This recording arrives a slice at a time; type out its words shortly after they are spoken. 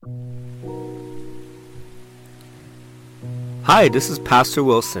Hi, this is Pastor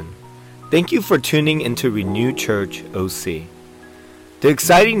Wilson. Thank you for tuning into Renew Church OC. The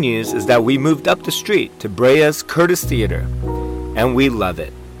exciting news is that we moved up the street to Brea's Curtis Theater, and we love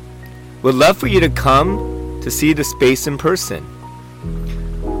it. We'd love for you to come to see the space in person.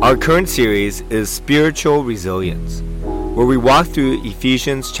 Our current series is Spiritual Resilience, where we walk through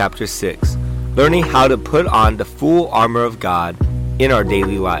Ephesians chapter 6, learning how to put on the full armor of God in our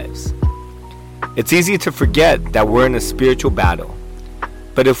daily lives. It's easy to forget that we're in a spiritual battle,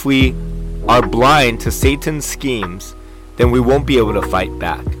 but if we are blind to Satan's schemes, then we won't be able to fight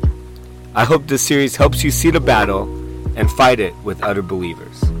back. I hope this series helps you see the battle and fight it with other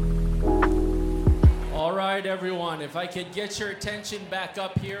believers. All right, everyone, if I could get your attention back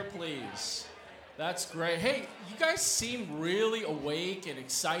up here, please. That's great. Hey, you guys seem really awake and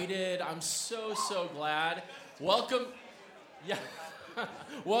excited. I'm so glad. Welcome. Yeah.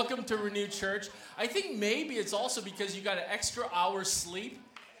 Welcome to Renew Church. I think maybe it's also because you got an extra hour's sleep.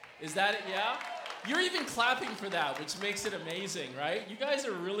 Is that it? Yeah? You're even clapping for that, which makes it amazing, right? You guys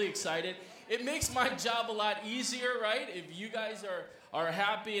are really excited. It makes my job a lot easier, right? If you guys are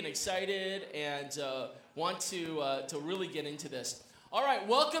happy and excited and want to really get into this. All right,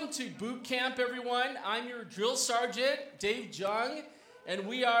 welcome to boot camp, everyone. I'm your drill sergeant, Dave Jung, and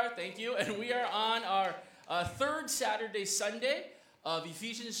we are on our third Saturday, Sunday of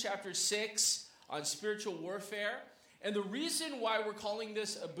Ephesians chapter 6 on spiritual warfare. And the reason why we're calling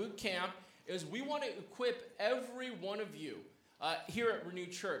this a boot camp is we want to equip every one of you here at Renew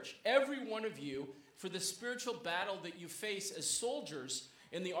Church, every one of you, for the spiritual battle that you face as soldiers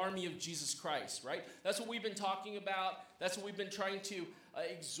in the army of Jesus Christ, right? That's what we've been talking about. That's what we've been trying to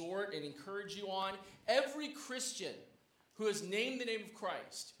exhort and encourage you on. Every Christian who has named the name of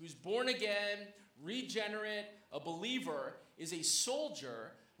Christ, who's born again, regenerate, a believer, is a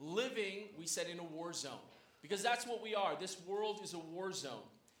soldier living, we said, in a war zone. Because that's what we are. This world is a war zone.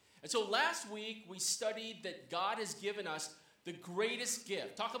 And so last week, we studied that God has given us the greatest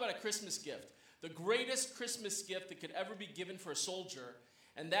gift. Talk about a Christmas gift. The greatest Christmas gift that could ever be given for a soldier,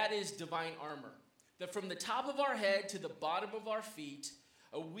 and that is divine armor. That from the top of our head to the bottom of our feet,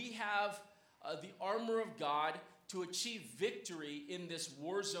 we have the armor of God to achieve victory in this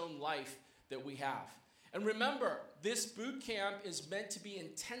war zone life that we have. And remember, this boot camp is meant to be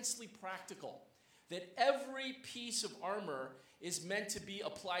intensely practical. That every piece of armor is meant to be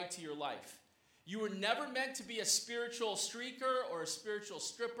applied to your life. You were never meant to be a spiritual streaker or a spiritual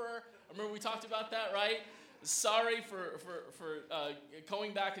stripper. Remember we talked about that, right? Sorry for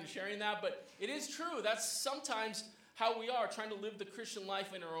going back and sharing that, but it is true. That's sometimes how we are, trying to live the Christian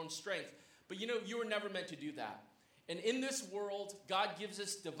life in our own strength. But you were never meant to do that. And in this world, God gives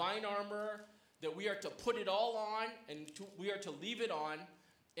us divine armor that we are to put it all on, and we are to leave it on,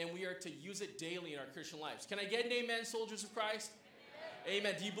 and we are to use it daily in our Christian lives. Can I get an amen, soldiers of Christ?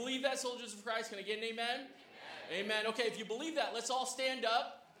 Amen. Do you believe that, soldiers of Christ? Can I get an amen? Amen. Okay, if you believe that, let's all stand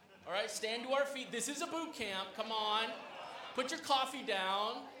up. All right, stand to our feet. This is a boot camp. Come on. Put your coffee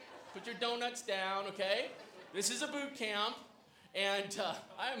down. Put your donuts down, okay? This is a boot camp. And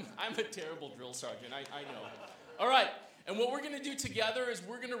I'm a terrible drill sergeant. I know. All right. And what we're going to do together is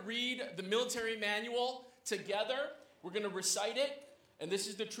we're going to read the military manual together. We're going to recite it. And this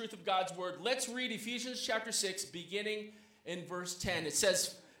is the truth of God's word. Let's read Ephesians chapter 6, beginning in verse 10. It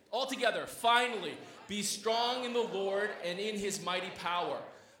says, all together, finally, be strong in the Lord and in his mighty power.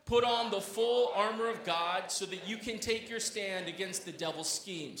 Put on the full armor of God so that you can take your stand against the devil's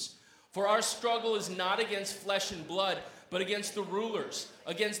schemes. For our struggle is not against flesh and blood, but against the rulers,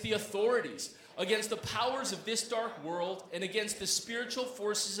 against the authorities, against the powers of this dark world, and against the spiritual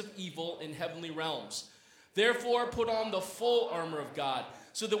forces of evil in heavenly realms. Therefore, put on the full armor of God,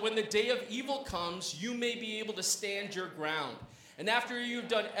 so that when the day of evil comes, you may be able to stand your ground. And after you've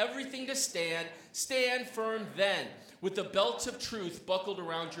done everything to stand, stand firm then, with the belt of truth buckled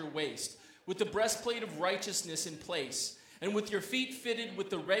around your waist, with the breastplate of righteousness in place, and with your feet fitted with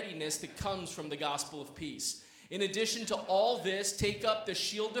the readiness that comes from the gospel of peace. In addition to all this, take up the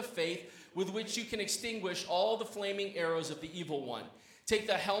shield of faith, with which you can extinguish all the flaming arrows of the evil one. Take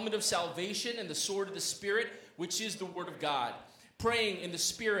the helmet of salvation and the sword of the Spirit, which is the word of God, praying in the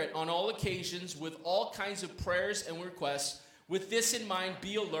Spirit on all occasions with all kinds of prayers and requests. With this in mind,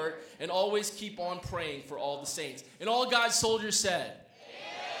 be alert and always keep on praying for all the saints. And all God's soldiers said,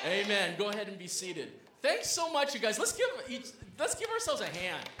 Amen. Amen. Go ahead and be seated. Thanks so much, you guys. Let's give ourselves a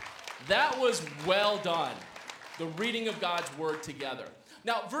hand. That was well done. The reading of God's word together.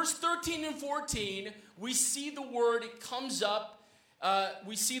 Now, verse 13 and 14, we see the word, it comes up,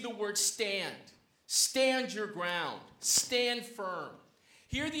 we see the word stand. Stand your ground. Stand firm.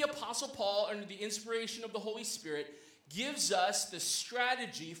 Here the Apostle Paul, under the inspiration of the Holy Spirit, gives us the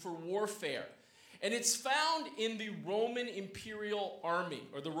strategy for warfare. And it's found in the Roman imperial army,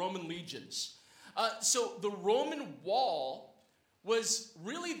 or the Roman legions. So the Roman wall was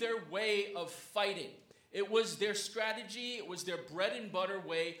really their way of fighting. It was their strategy, it was their bread and butter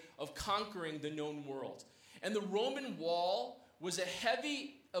way of conquering the known world. And the Roman wall was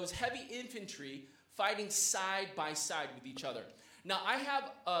heavy infantry fighting side by side with each other. Now, I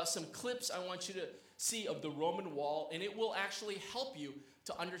have some clips I want you to see of the Roman wall, and it will actually help you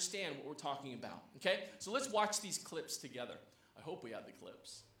to understand what we're talking about, okay? So let's watch these clips together. I hope we have the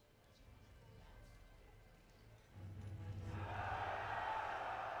clips.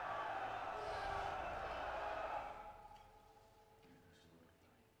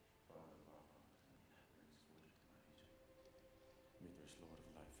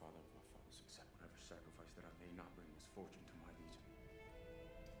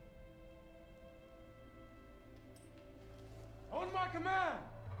 On my command,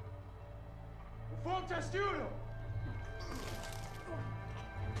 reform testudo.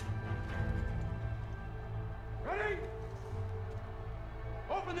 Ready?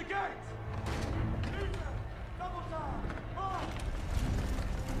 Open the gates. Double time. On.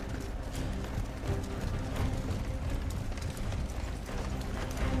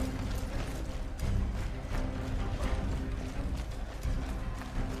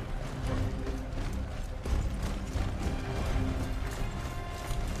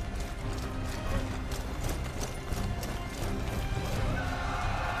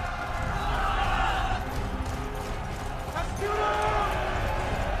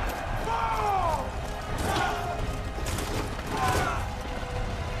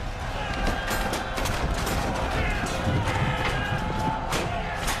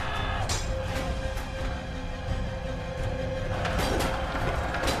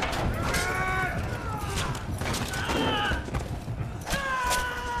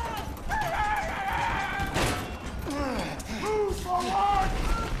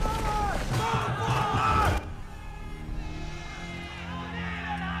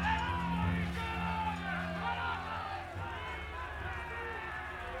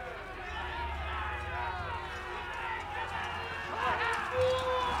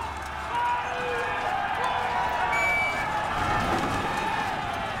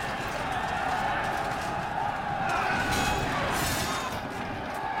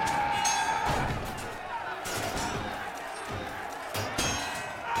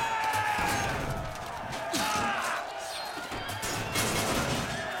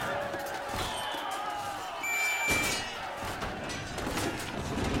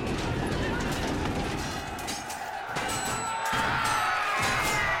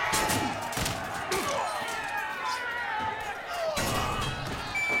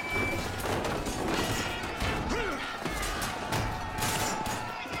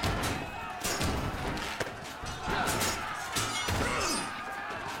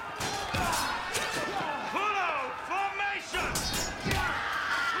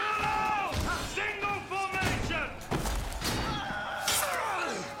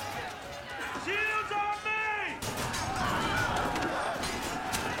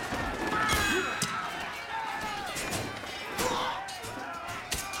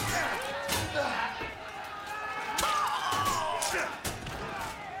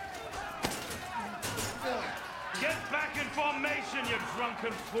 you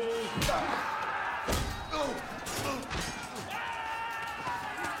drunken fool!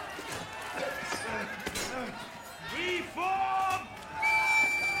 Reform!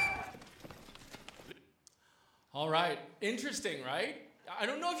 All right, interesting, right? I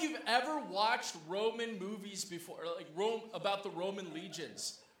don't know if you've ever watched Roman movies before, like about the Roman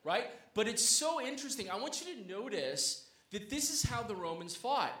legions, right? But it's so interesting. I want you to notice that this is how the Romans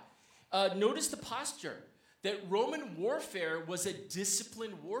fought. Notice the posture, that Roman warfare was a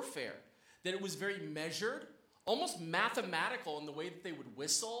disciplined warfare, that it was very measured, almost mathematical in the way that they would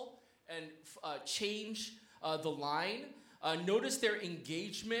whistle and change the line. Notice their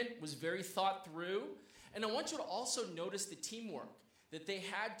engagement was very thought through. And I want you to also notice the teamwork, that they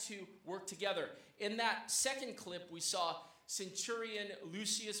had to work together. In that second clip, we saw Centurion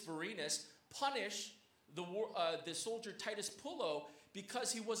Lucius Vorenus punish the soldier Titus Pullo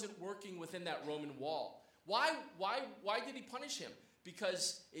because he wasn't working within that Roman wall. Why did he punish him?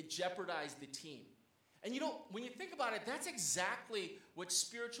 Because it jeopardized the team. And when you think about it, that's exactly what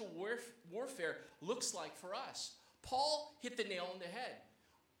spiritual warfare looks like for us. Paul hit the nail on the head.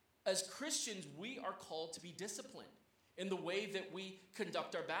 As Christians, we are called to be disciplined in the way that we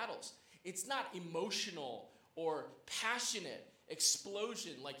conduct our battles. It's not emotional or passionate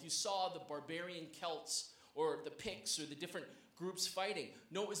explosion like you saw the barbarian Celts or the picks or the different groups fighting.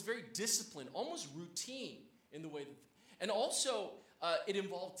 No, it was very disciplined, almost routine in the way that, and also it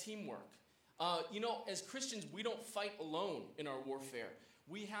involved teamwork. As Christians, we don't fight alone in our warfare.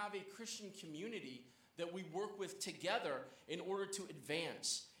 We have a Christian community that we work with together in order to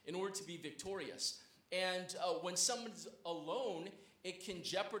advance, in order to be victorious. And when someone's alone, it can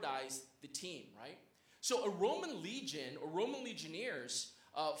jeopardize the team, right? So a Roman legion or Roman legionnaires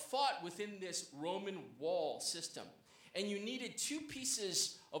fought within this Roman wall system. And you needed two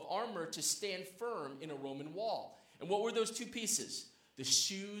pieces of armor to stand firm in a Roman wall. And what were those two pieces? The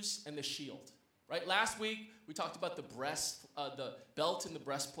shoes and the shield, right? Last week, we talked about the belt and the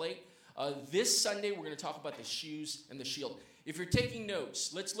breastplate. This Sunday, we're going to talk about the shoes and the shield. If you're taking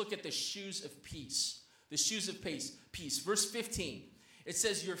notes, let's look at the shoes of peace. The shoes of peace. Verse 15, it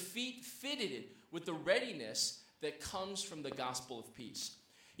says, your feet fitted with the readiness that comes from the gospel of peace.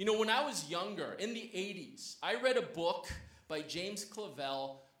 When I was younger, in the 80s, I read a book by James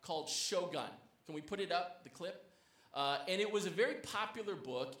Clavell called Shogun. Can we put it up, the clip? And it was a very popular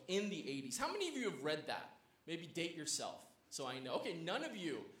book in the 80s. How many of you have read that? Maybe date yourself, so I know. Okay, none of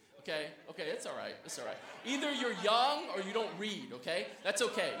you. Okay, it's all right. It's all right. Either you're young or you don't read, okay? That's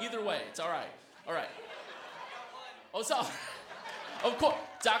okay. Either way, it's all right. All right. Oh, so, of course,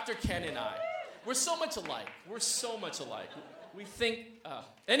 Dr. Ken and I, we're so much alike. We think,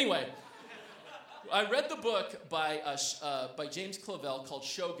 anyway, I read the book by James Clavell called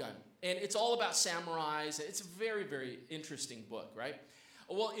Shogun, and it's all about samurais. It's a very, very interesting book, right?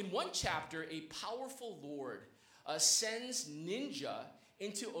 Well, in one chapter, a powerful lord sends ninja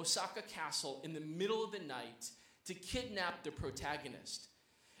into Osaka Castle in the middle of the night to kidnap the protagonist.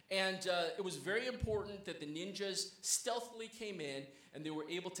 And it was very important that the ninjas stealthily came in and they were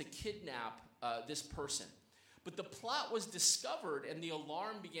able to kidnap this person. But the plot was discovered and the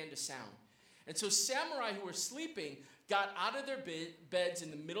alarm began to sound. And so samurai who were sleeping got out of their beds in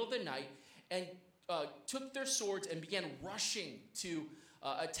the middle of the night and took their swords and began rushing to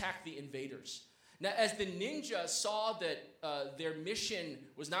attack the invaders. Now, as the ninja saw that their mission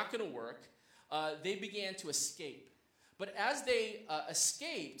was not going to work, they began to escape. But as they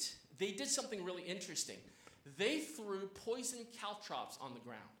escaped, they did something really interesting. They threw poison caltrops on the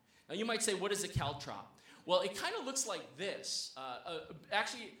ground. Now, you might say, what is a caltrop? Well, it kind of looks like this.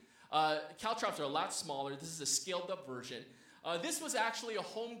 Caltrops are a lot smaller. This is a scaled-up version. This was actually a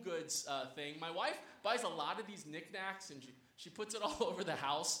home goods thing. My wife buys a lot of these knickknacks, and she puts it all over the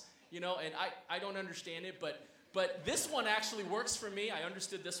house, and I don't understand it, but this one actually works for me. I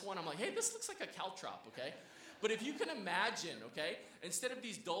understood this one. I'm like, hey, this looks like a caltrop, okay? But if you can imagine, okay, instead of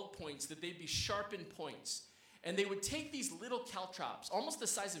these dull points, that they'd be sharpened points. And they would take these little caltrops, almost the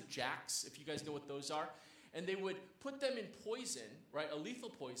size of jacks, if you guys know what those are, and they would put them in poison, right, a lethal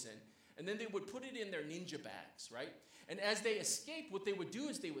poison, and then they would put it in their ninja bags, right? And as they escaped, what they would do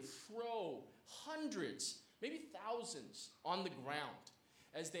is they would throw hundreds, maybe thousands, on the ground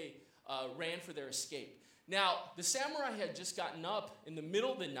as they ran for their escape. Now, the samurai had just gotten up in the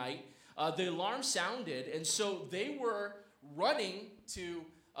middle of the night. The alarm sounded, and so they were running to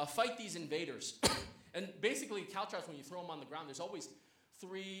fight these invaders. And basically, caltrops, when you throw them on the ground, there's always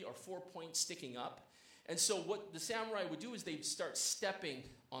 3 or 4 points sticking up. And so what the samurai would do is they'd start stepping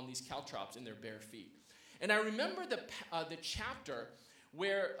on these caltrops in their bare feet. And I remember the chapter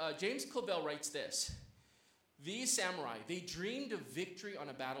where James Clavell writes this. These samurai, they dreamed of victory on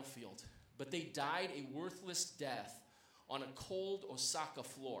a battlefield, but they died a worthless death on a cold Osaka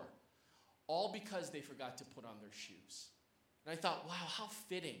floor, all because they forgot to put on their shoes. And I thought, wow, how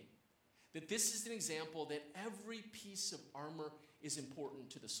fitting that this is an example that every piece of armor is important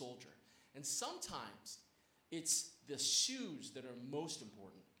to the soldier. And sometimes it's the shoes that are most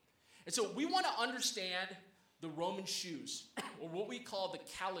important. And so we want to understand the Roman shoes, or what we call the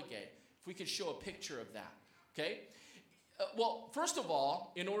caligae, if we could show a picture of that, okay? Well, first of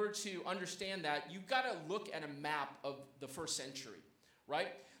all, in order to understand that, you've got to look at a map of the first century, right?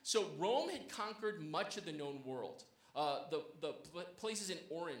 So Rome had conquered much of the known world. The places in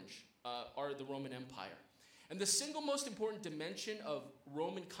orange are the Roman Empire. And the single most important dimension of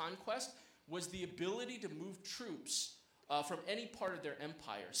Roman conquest was the ability to move troops from any part of their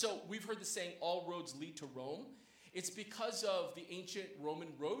empire. So we've heard the saying, all roads lead to Rome. It's because of the ancient Roman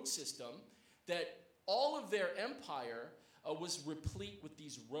road system that all of their empire was replete with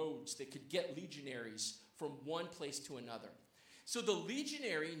these roads that could get legionaries from one place to another. So the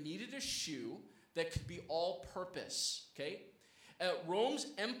legionary needed a shoe that could be all-purpose, okay? Rome's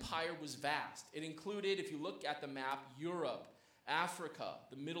empire was vast. It included, if you look at the map, Europe, Africa,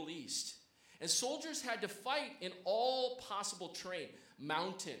 the Middle East. And soldiers had to fight in all possible terrain: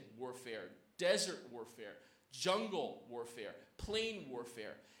 mountain warfare, desert warfare, jungle warfare, plain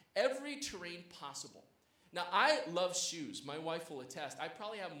warfare, every terrain possible. Now, I love shoes. My wife will attest. I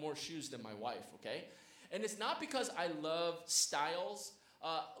probably have more shoes than my wife, okay? And it's not because I love styles.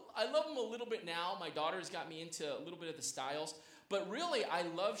 I love them a little bit now. My daughter's got me into a little bit of the styles. But really, I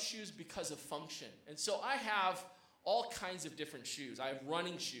love shoes because of function. And so I have all kinds of different shoes. I have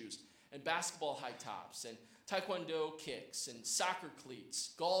running shoes and basketball high tops and taekwondo kicks and soccer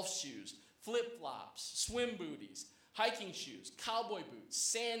cleats, golf shoes, flip-flops, swim booties, hiking shoes, cowboy boots,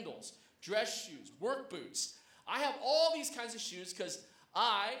 sandals, dress shoes, work boots. I have all these kinds of shoes because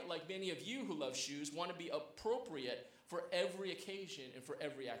I, like many of you who love shoes, want to be appropriate for every occasion and for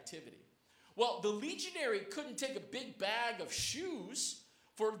every activity. Well, the legionary couldn't take a big bag of shoes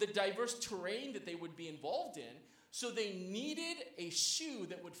for the diverse terrain that they would be involved in, so they needed a shoe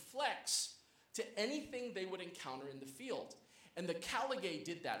that would flex to anything they would encounter in the field. And the Caligae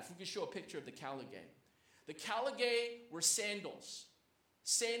did that. If we could show a picture of the Caligae. The Caligae were sandals.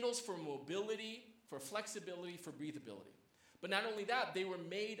 Sandals for mobility, for flexibility, for breathability. But not only that, they were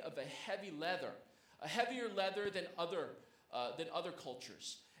made of a heavy leather, a heavier leather than other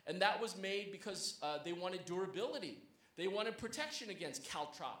cultures. And that was made because they wanted durability. They wanted protection against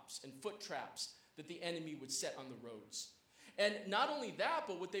caltrops and foot traps that the enemy would set on the roads. And not only that,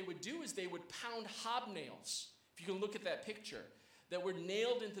 but what they would do is they would pound hobnails, if you can look at that picture, that were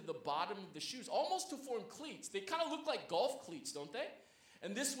nailed into the bottom of the shoes, almost to form cleats. They kind of look like golf cleats, don't they?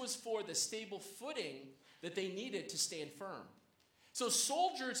 And this was for the stable footing that they needed to stand firm. So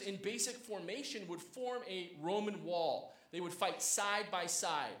soldiers in basic formation would form a Roman wall. They would fight side by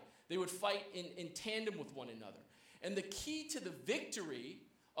side. They would fight in tandem with one another. And the key to the victory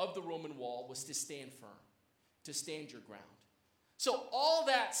of the Roman wall was to stand firm, to stand your ground. So all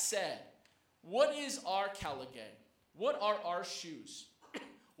that said, what is our Caligae? What are our shoes?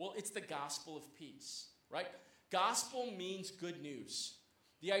 Well, it's the gospel of peace, right? Gospel means good news.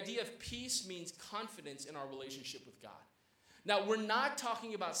 The idea of peace means confidence in our relationship with God. Now, we're not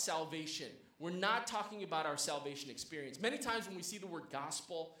talking about salvation. We're not talking about our salvation experience. Many times when we see the word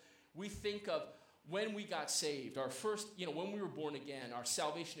gospel, we think of when we got saved, our first, when we were born again, our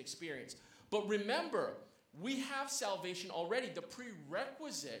salvation experience. But remember, we have salvation already. The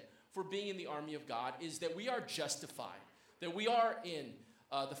prerequisite for being in the army of God is that we are justified, that we are in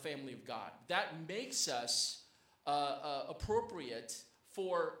the family of God. That makes us appropriate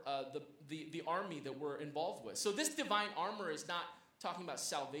for the army that we're involved with. So this divine armor is not talking about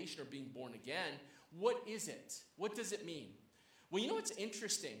salvation or being born again. What is it? What does it mean? Well, it's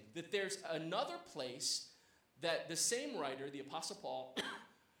interesting that there's another place that the same writer, the Apostle Paul,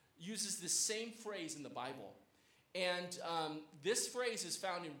 uses the same phrase in the Bible. And this phrase is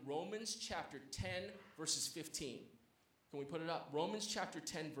found in Romans chapter 10, verses 15. Can we put it up? Romans chapter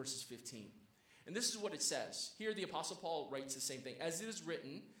 10, verses 15. And this is what it says. Here the Apostle Paul writes the same thing. As it is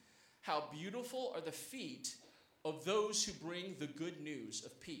written, how beautiful are the feet of those who bring the good news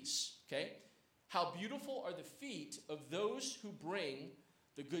of peace. Okay? How beautiful are the feet of those who bring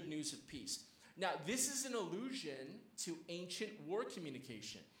the good news of peace. Now, this is an allusion to ancient war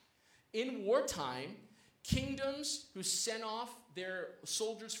communication. In wartime, kingdoms who sent off their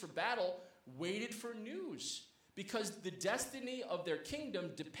soldiers for battle waited for news because the destiny of their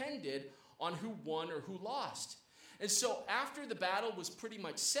kingdom depended on who won or who lost. And so after the battle was pretty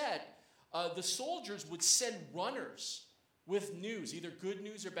much set, the soldiers would send runners with news, either good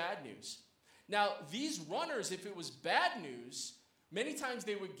news or bad news. Now, these runners, if it was bad news, many times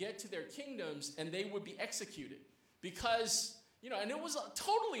they would get to their kingdoms and they would be executed because, and it was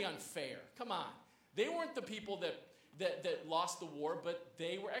totally unfair. Come on. They weren't the people that lost the war, but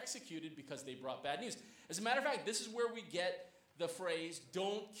they were executed because they brought bad news. As a matter of fact, this is where we get the phrase,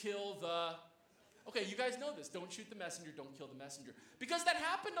 don't kill the... Okay, you guys know this. Don't shoot the messenger, don't kill the messenger. Because that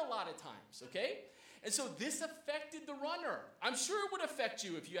happened a lot of times, okay? And so this affected the runner. I'm sure it would affect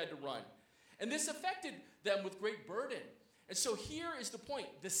you if you had to run. And this affected them with great burden. And so here is the point.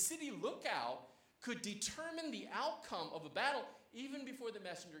 The city lookout could determine the outcome of a battle even before the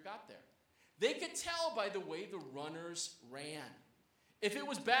messenger got there. They could tell by the way the runners ran. If it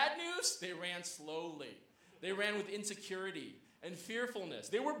was bad news, they ran slowly. They ran with insecurity and fearfulness.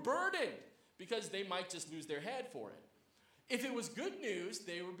 They were burdened because they might just lose their head for it. If it was good news,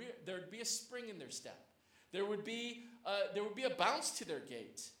 there'd be a spring in their step. There would be a bounce to their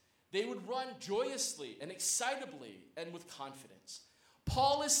gait. They would run joyously and excitably and with confidence.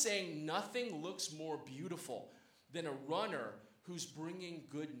 Paul is saying nothing looks more beautiful than a runner who's bringing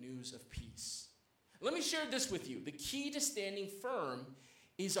good news of peace. Let me share this with you. The key to standing firm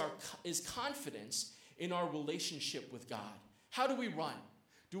is confidence in our relationship with God. How do we run?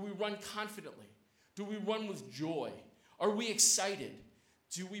 Do we run confidently? Do we run with joy? Are we excited?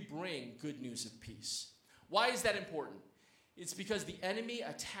 Do we bring good news of peace? Why is that important? It's because the enemy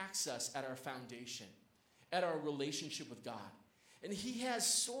attacks us at our foundation, at our relationship with God. And he has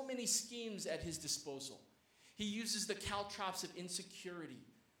so many schemes at his disposal. He uses the caltrops of insecurity,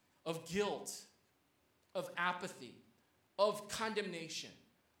 of guilt, of apathy, of condemnation,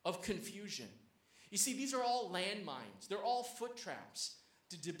 of confusion. You see, these are all landmines. They're all foot traps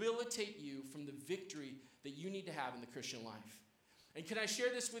to debilitate you from the victory that you need to have in the Christian life. And can I share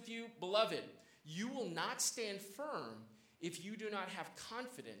this with you? Beloved, you will not stand firm if you do not have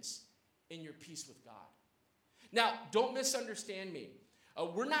confidence in your peace with God. Now, don't misunderstand me.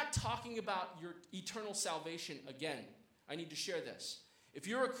 We're not talking about your eternal salvation again. I need to share this. If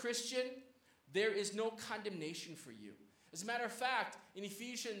you're a Christian, there is no condemnation for you. As a matter of fact, in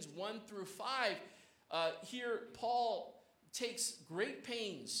Ephesians 1 through 5, here Paul takes great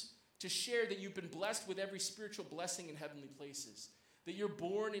pains to share that you've been blessed with every spiritual blessing in heavenly places, that you're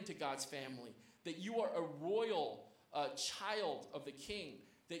born into God's family, that you are a royal child of the King,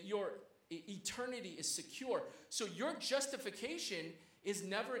 that your eternity is secure. So your justification is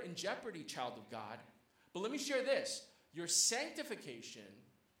never in jeopardy, child of God. But let me share this. Your sanctification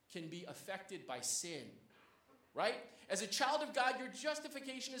can be affected by sin, right? As a child of God, your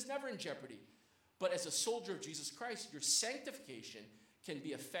justification is never in jeopardy. But as a soldier of Jesus Christ, your sanctification can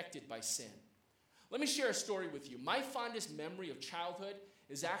be affected by sin. Let me share a story with you. My fondest memory of childhood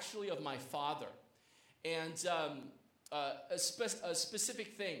is actually of my father. And a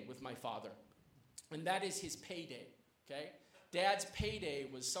specific thing with my father, and that is his payday, okay? Dad's payday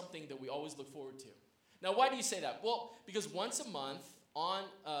was something that we always look forward to. Now, why do you say that? Well, because once a month on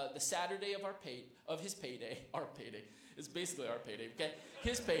the Saturday of his payday, our payday, it's basically our payday, okay?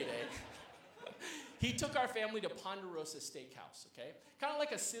 His payday, he took our family to Ponderosa Steakhouse, okay? Kind of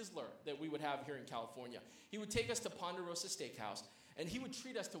like a Sizzler that we would have here in California. He would take us to Ponderosa Steakhouse, and he would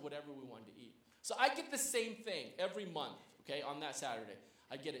treat us to whatever we wanted to eat. So I get the same thing every month, okay, on that Saturday.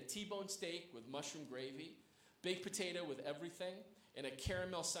 I get a T-bone steak with mushroom gravy, baked potato with everything, and a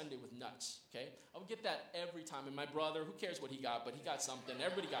caramel sundae with nuts, okay? I would get that every time. And my brother, who cares what he got, but he got something.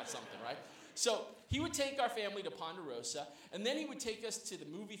 Everybody got something, right? So he would take our family to Ponderosa, and then he would take us to the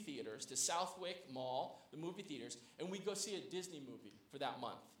movie theaters, to Southwick Mall, the movie theaters, and we'd go see a Disney movie for that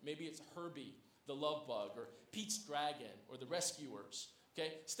month. Maybe it's Herbie, the Love Bug, or Pete's Dragon, or The Rescuers.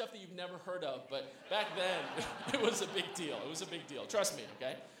 Okay, stuff that you've never heard of, but back then, it was a big deal. It was a big deal. Trust me,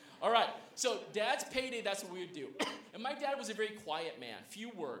 okay? All right, so Dad's payday, that's what we would do. And my dad was a very quiet man, few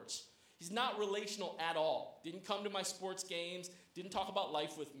words. He's not relational at all. Didn't come to my sports games, didn't talk about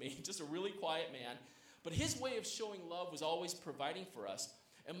life with me, just a really quiet man. But his way of showing love was always providing for us.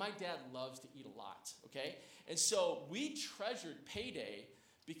 And my dad loves to eat a lot, okay? And so we treasured payday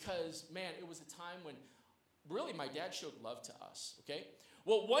because, man, it was a time when really my dad showed love to us, okay?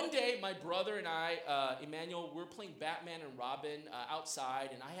 Well, one day, my brother and I, Emmanuel, we're playing Batman and Robin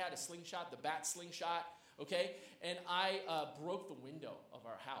outside, and I had a slingshot, the bat slingshot, okay? And I broke the window of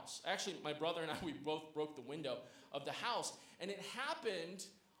our house. Actually, my brother and I, we both broke the window of the house, and it happened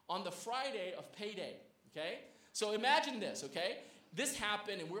on the Friday of payday, okay? So imagine this, okay? This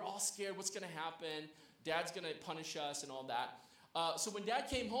happened, and we're all scared. What's going to happen? Dad's going to punish us and all that. So when Dad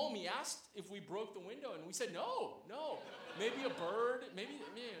came home, he asked if we broke the window, and we said, no. Maybe a bird, maybe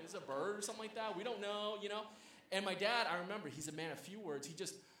it was a bird or something like that. We don't know, you know. And my dad, I remember, he's a man of few words. He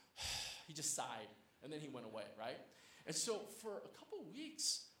just sighed, and then he went away, right? And so for a couple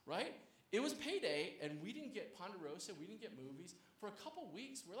weeks, right, it was payday, and we didn't get Ponderosa, we didn't get movies. For a couple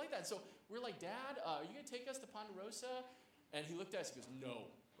weeks, we're like that. So we're like, Dad, are you going to take us to Ponderosa? And he looked at us, he goes, no,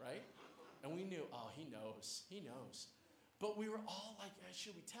 right? And we knew, oh, he knows. But we were all like,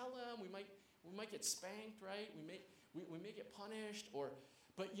 should we tell him? We might get spanked, right? We may get punished,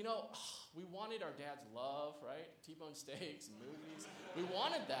 but you know, we wanted our dad's love, right? T-bone steaks and movies. We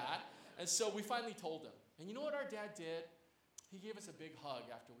wanted that, and so we finally told him. And you know what our dad did? He gave us a big hug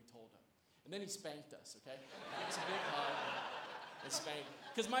after we told him, and then he spanked us. Okay, he gave us a big hug and spanked,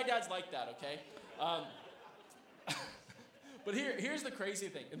 because my dad's like that. Okay. But here's the crazy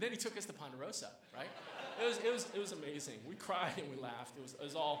thing. And then he took us to Ponderosa, right? It was amazing. We cried and we laughed. It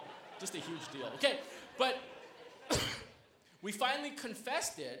was all just a huge deal. Okay, but we finally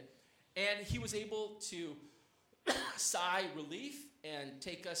confessed it, and he was able to sigh relief and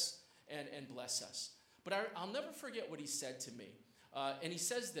take us and bless us. But I'll never forget what he said to me. And he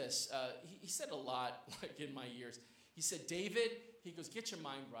says this. He said a lot, like in my years. He said, David, he goes, get your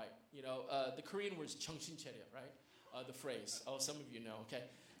mind right. You know, the Korean word is 정신차려, right? The phrase. Oh, some of you know, okay?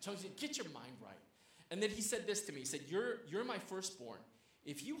 Get your mind right. And then he said this to me. He said, you're my firstborn.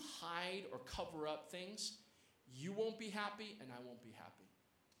 if you hide or cover up things, you won't be happy and I won't be happy.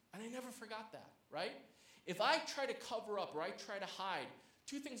 And I never forgot that, right? If I try to cover up or I try to hide,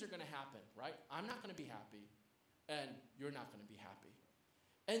 two things are going to happen, right? I'm not going to be happy and you're not going to be happy.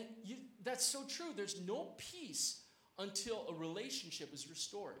 And that's so true. There's no peace until a relationship is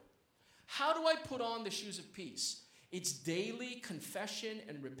restored. How do I put on the shoes of peace? It's daily confession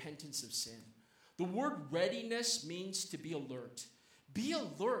and repentance of sin. The word readiness means to be alert. Be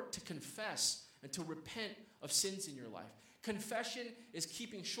alert to confess and to repent of sins in your life. Confession is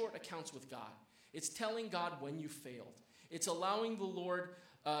keeping short accounts with God. It's telling God when you failed. It's allowing the Lord,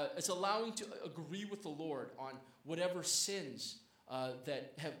 it's allowing to agree with the Lord on whatever sins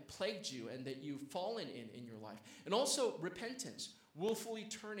that have plagued you and that you've fallen in your life. And also repentance, willfully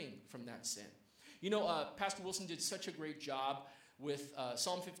turning from that sin. You know, Pastor Wilson did such a great job with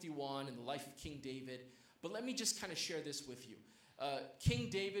Psalm 51 and the life of King David. But let me just kind of share this with you. King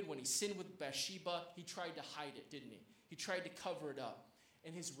David, when he sinned with Bathsheba, he tried to hide it, didn't he? He tried to cover it up.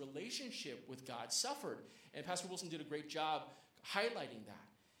 And his relationship with God suffered. And Pastor Wilson did a great job highlighting that.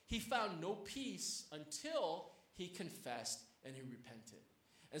 He found no peace until he confessed and he repented.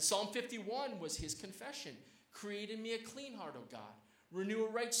 And Psalm 51 was his confession. Create in me a clean heart, O God. Renew a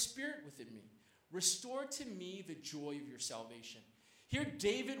right spirit within me. Restore to me the joy of your salvation. Here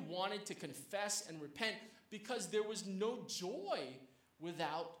David wanted to confess and repent because there was no joy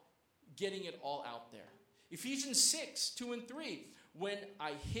without getting it all out there. Ephesians 6, 2 and 3. When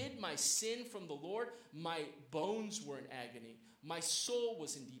I hid my sin from the Lord, my bones were in agony. My soul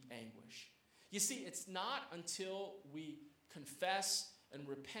was in deep anguish. You see, it's not until we confess and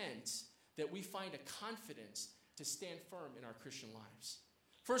repent that we find a confidence to stand firm in our Christian lives.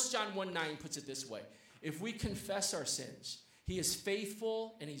 1 John 1:9 puts it this way. If we confess our sins, he is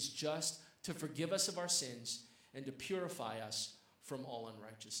faithful and he's just to forgive us of our sins and to purify us from all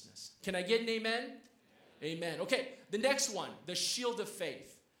unrighteousness. Can I get an amen? Amen. Okay, the next one, the shield of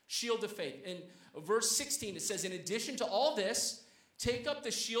faith. Shield of faith. In verse 16, it says, in addition to all this, take up the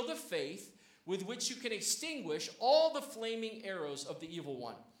shield of faith with which you can extinguish all the flaming arrows of the evil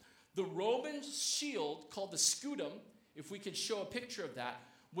one. The Roman shield, called the scutum, if we could show a picture of that,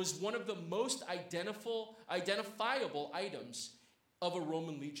 was one of the most identifiable items of a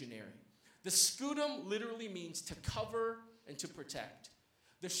Roman legionary. The scutum literally means to cover and to protect.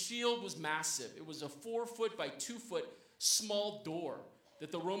 The shield was massive. It was a 4-foot by 2-foot small door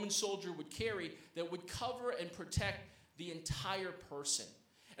that the Roman soldier would carry that would cover and protect the entire person.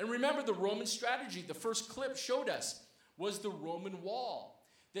 And remember, the Roman strategy, the first clip showed us, was the Roman wall.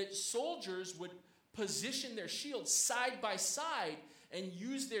 That soldiers would position their shields side by side and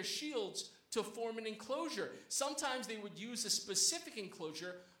use their shields to form an enclosure. Sometimes they would use a specific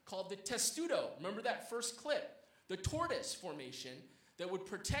enclosure called the testudo. Remember that first clip? The tortoise formation that would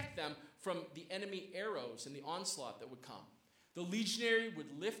protect them from the enemy arrows and the onslaught that would come. The legionary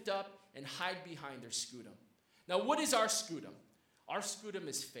would lift up and hide behind their scutum. Now, what is our scutum? Our scutum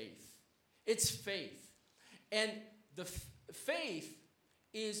is faith. It's faith. And the faith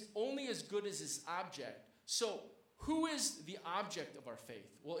is only as good as its object. So, who is the object of our faith?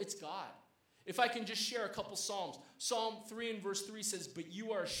 Well, it's God. If I can just share a couple Psalms. Psalm 3 and verse 3 says, but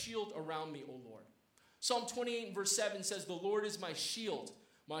you are a shield around me, O Lord. Psalm 28 and verse 7 says, the Lord is my shield.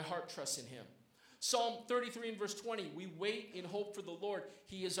 My heart trusts in him. Psalm 33 and verse 20, we wait in hope for the Lord.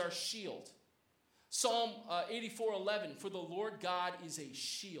 He is our shield. Psalm 84:11, for the Lord God is a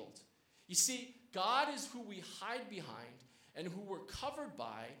shield. You see, God is who we hide behind and who we're covered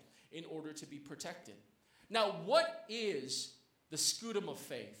by in order to be protected. Now, what is the scutum of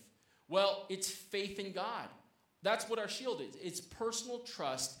faith? Well, it's faith in God. That's what our shield is. It's personal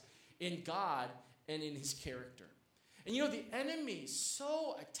trust in God and in his character. And you know, the enemy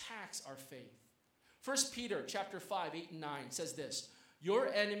so attacks our faith. 1 Peter chapter 5, 8 and 9 says this,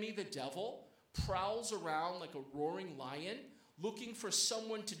 your enemy, the devil, prowls around like a roaring lion, looking for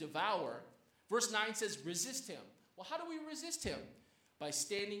someone to devour. Verse 9 says, resist him. Well, how do we resist him? By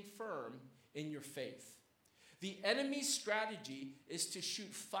standing firm in your faith. The enemy's strategy is to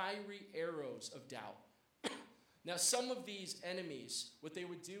shoot fiery arrows of doubt. Now, some of these enemies, what they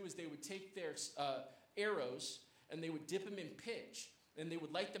would do is they would take their arrows and they would dip them in pitch and they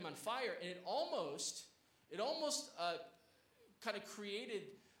would light them on fire, and it almost kind of created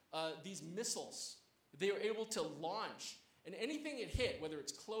these missiles they were able to launch, and anything it hit, whether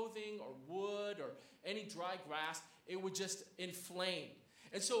it's clothing or wood or any dry grass, it would just inflame.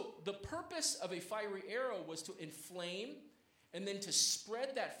 And so the purpose of a fiery arrow was to inflame and then to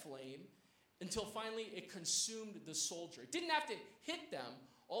spread that flame until finally it consumed the soldier. It didn't have to hit them.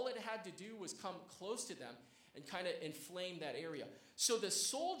 All it had to do was come close to them. and kind of inflame that area. So the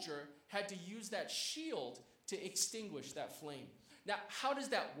soldier had to use that shield to extinguish that flame. Now, how does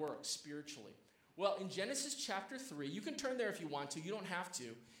that work spiritually? Well, in Genesis chapter 3, you can turn there if you want to, you don't have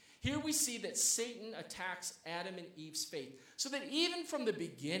to. Here we see that Satan attacks Adam and Eve's faith. So that even from the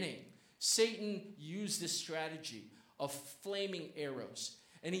beginning, Satan used this strategy of flaming arrows.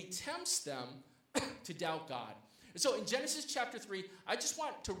 And he tempts them to doubt God. And so in Genesis chapter 3, I just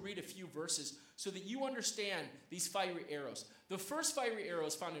want to read a few verses so that you understand these fiery arrows. The first fiery arrow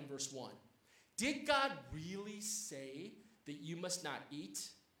is found in verse 1. Did God really say that you must not eat?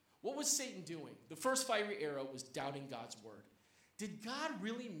 What was Satan doing? The first fiery arrow was doubting God's word. Did God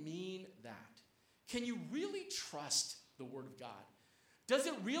really mean that? Can you really trust the word of God? Does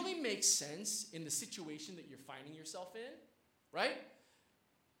it really make sense in the situation that you're finding yourself in? Right?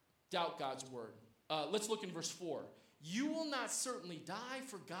 Doubt God's word. Let's look in verse 4. You will not certainly die,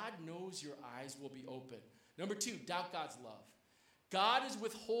 for God knows your eyes will be open. Number 2, doubt God's love. God is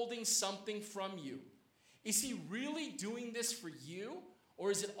withholding something from you. Is he really doing this for you,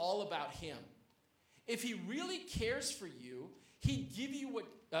 or is it all about him? If he really cares for you, he'd give you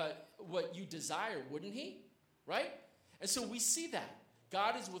what you desire, wouldn't he? Right? And so we see that.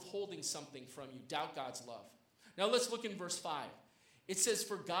 God is withholding something from you. Doubt God's love. Now let's look in verse 5. It says,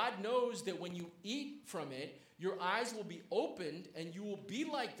 for God knows that when you eat from it, your eyes will be opened and you will be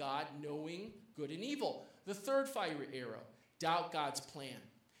like God, knowing good and evil. The third fiery arrow, doubt God's plan.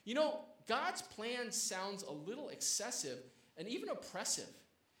 You know, God's plan sounds a little excessive and even oppressive.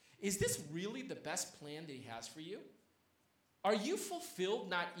 Is this really the best plan that he has for you? Are you fulfilled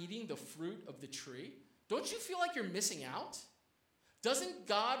not eating the fruit of the tree? Don't you feel like you're missing out?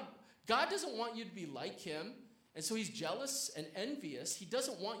 God doesn't want you to be like him, and so he's jealous and envious. He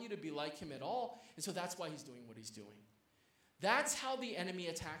doesn't want you to be like him at all, and so that's why he's doing what he's doing. That's how the enemy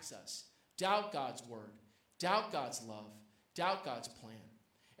attacks us. Doubt God's word, doubt God's love, doubt God's plan.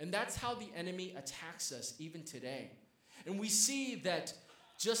 And that's how the enemy attacks us even today. And we see that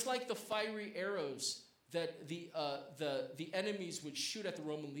just like the fiery arrows that the enemies would shoot at the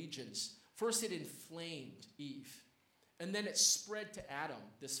Roman legions, first it inflamed Eve, and then it spread to Adam,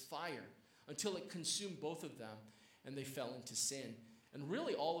 this fire, until it consumed both of them, and they fell into sin, and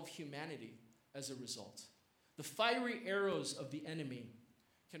really all of humanity as a result. The fiery arrows of the enemy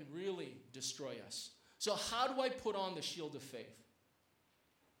can really destroy us. So how do I put on the shield of faith?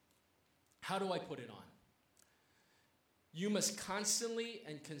 How do I put it on? You must constantly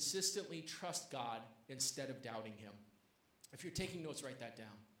and consistently trust God instead of doubting him. If you're taking notes, write that down.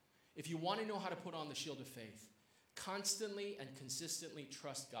 If you want to know how to put on the shield of faith, constantly and consistently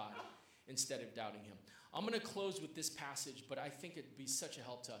trust God instead of doubting him. I'm going to close with this passage, but I think it'd be such a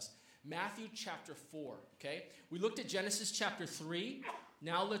help to us. Matthew chapter 4, okay? We looked at Genesis chapter 3.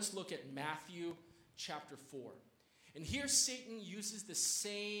 Now let's look at Matthew chapter 4. And here Satan uses the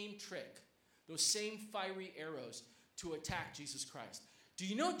same trick, those same fiery arrows, to attack Jesus Christ. Do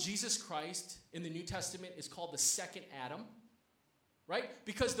you know Jesus Christ in the New Testament is called the second Adam? Right?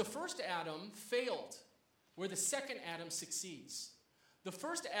 Because the first Adam failed, where the second Adam succeeds. The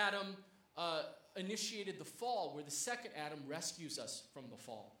first Adam initiated the fall, where the second Adam rescues us from the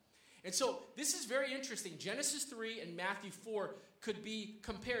fall. And so this is very interesting. Genesis 3 and Matthew 4 could be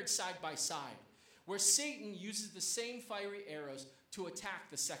compared side by side, where Satan uses the same fiery arrows to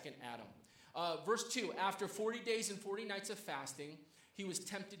attack the second Adam. Verse 2, after 40 days and 40 nights of fasting, he was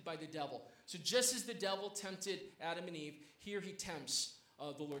tempted by the devil. So just as the devil tempted Adam and Eve, here he tempts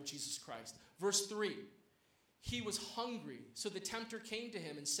the Lord Jesus Christ. Verse 3, he was hungry. So the tempter came to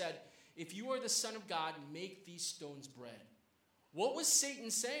him and said, if you are the Son of God, make these stones bread. What was Satan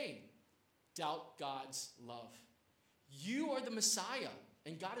saying? Doubt God's love. You are the Messiah,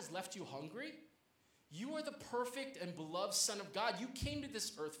 and God has left you hungry? You are the perfect and beloved Son of God. You came to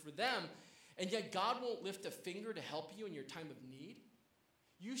this earth for them, and yet God won't lift a finger to help you in your time of need?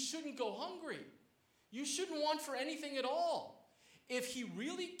 You shouldn't go hungry. You shouldn't want for anything at all. If he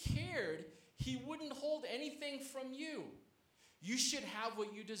really cared, he wouldn't hold anything from you. You should have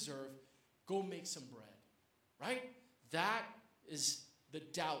what you deserve. Go make some bread, right? That is the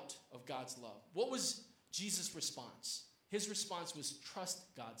doubt of God's love. What was Jesus' response? His response was trust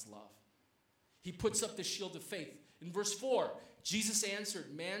God's love. He puts up the shield of faith. In verse 4, Jesus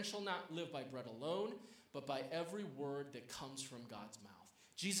answered, man shall not live by bread alone, but by every word that comes from God's mouth.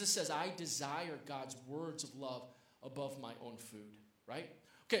 Jesus says, I desire God's words of love above my own food, right?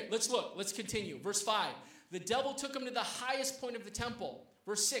 Okay, let's look. Let's continue. Verse 5, the devil took him to the highest point of the temple.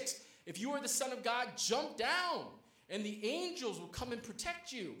 Verse 6, if you are the Son of God, jump down, and the angels will come and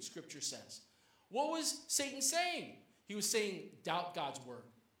protect you, Scripture says. What was Satan saying? He was saying, doubt God's word.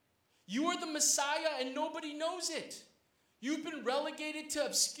 You are the Messiah and nobody knows it. You've been relegated to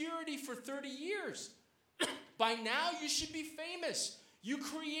obscurity for 30 years. By now, you should be famous. You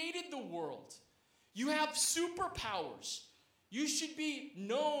created the world. You have superpowers. You should be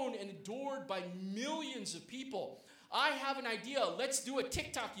known and adored by millions of people. I have an idea. Let's do a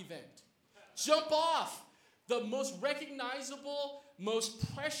TikTok event. Jump off the most recognizable,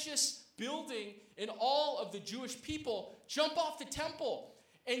 most precious building in all of the Jewish people. Jump off the temple.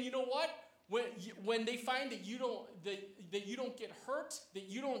 And you know what? When they find that you don't get hurt, that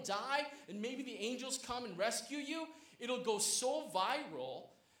you don't die, and maybe the angels come and rescue you, it'll go so viral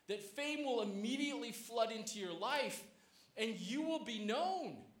that fame will immediately flood into your life, and you will be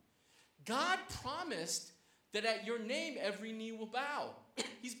known. God promised that at your name every knee will bow.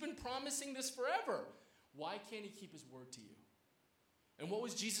 He's been promising this forever. Why can't he keep his word to you? And what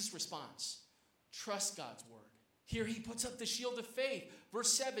was Jesus' response? Trust God's word. Here he puts up the shield of faith.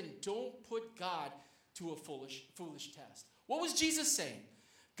 Verse 7, don't put God to a foolish test. What was Jesus saying?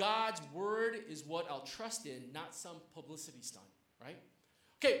 God's word is what I'll trust in, not some publicity stunt, right?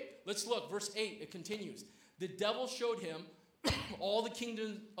 Okay, let's look. Verse 8, it continues. The devil showed him all the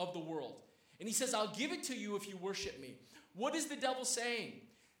kingdoms of the world. And he says, I'll give it to you if you worship me. What is the devil saying?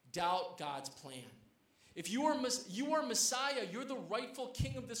 Doubt God's plan. If you are Messiah, you're the rightful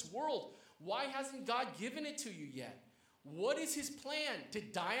king of this world. Why hasn't God given it to you yet? What is his plan? To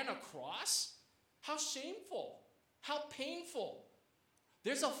die on a cross? How shameful. How painful.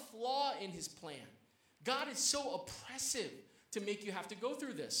 There's a flaw in his plan. God is so oppressive to make you have to go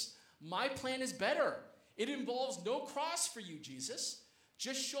through this. My plan is better. It involves no cross for you, Jesus.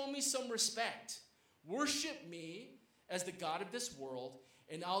 Just show me some respect. Worship me as the God of this world,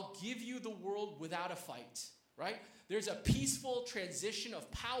 and I'll give you the world without a fight, right? There's a peaceful transition of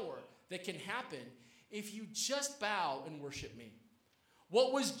power that can happen if you just bow and worship me.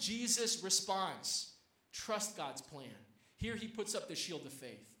 What was Jesus' response? Trust God's plan. Here he puts up the shield of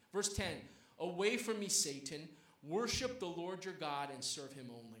faith. Verse 10, away from me, Satan. Worship the Lord your God and serve him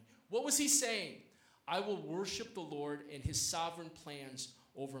only. What was he saying? I will worship the Lord and his sovereign plans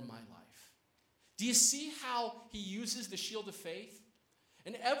over my life. Do you see how he uses the shield of faith?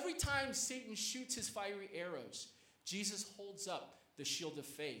 And every time Satan shoots his fiery arrows, Jesus holds up the shield of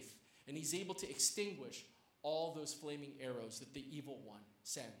faith, and he's able to extinguish all those flaming arrows that the evil one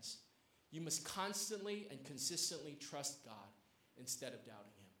sends. You must constantly and consistently trust God instead of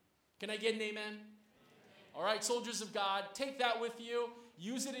doubting him. Can I get an amen? All right, soldiers of God, take that with you.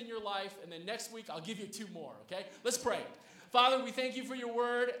 Use it in your life, and then next week I'll give you 2 more, okay? Let's pray. Father, we thank you for your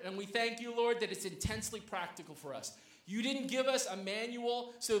word, and we thank you, Lord, that it's intensely practical for us. You didn't give us a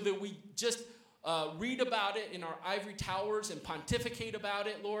manual so that we just read about it in our ivory towers and pontificate about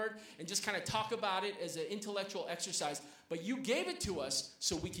it, Lord, and just kind of talk about it as an intellectual exercise. But you gave it to us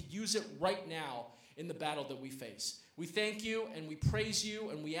so we could use it right now in the battle that we face. We thank you, and we praise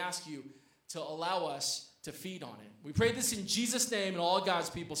you, and we ask you to allow us to feed on it. We pray this in Jesus' name, and all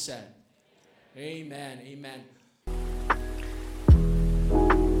God's people said, amen, amen.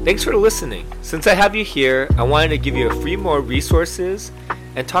 Thanks for listening. Since I have you here, I wanted to give you a few more resources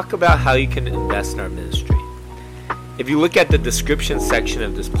and talk about how you can invest in our ministry. If you look at the description section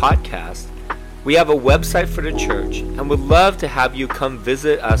of this podcast, we have a website for the church and would love to have you come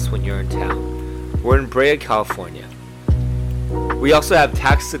visit us when you're in town. We're in Brea, California. We also have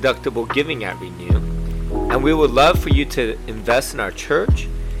tax-deductible giving at Renew, and we would love for you to invest in our church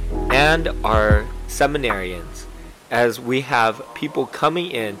and our seminarians, as we have people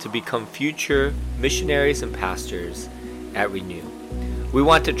coming in to become future missionaries and pastors at Renew. We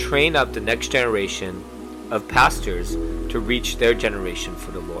want to train up the next generation of pastors to reach their generation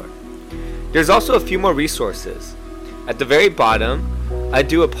for the Lord. There's also a few more resources. At the very bottom, I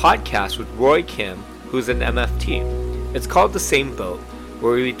do a podcast with Roy Kim, who's an MFT. It's called The Same Boat,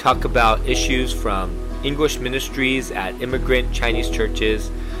 where we talk about issues from English ministries at immigrant Chinese churches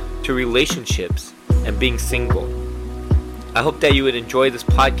to relationships and being single. I hope that you would enjoy this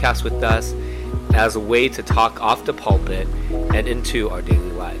podcast with us as a way to talk off the pulpit and into our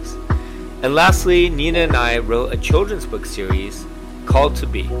daily lives. And lastly, Nina and I wrote a children's book series called To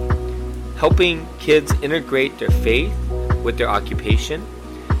Be, helping kids integrate their faith with their occupation.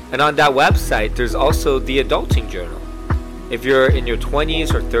 And on that website, there's also the Adulting Journal. If you're in your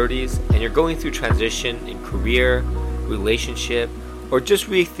 20s or 30s and you're going through transition in career, relationship, or just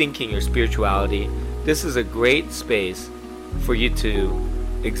rethinking your spirituality, this is a great space for you to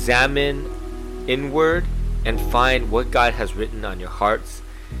examine inward and find what God has written on your hearts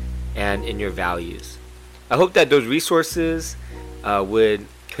and in your values. I hope that those resources would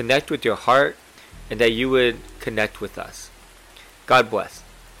connect with your heart and that you would connect with us. God bless.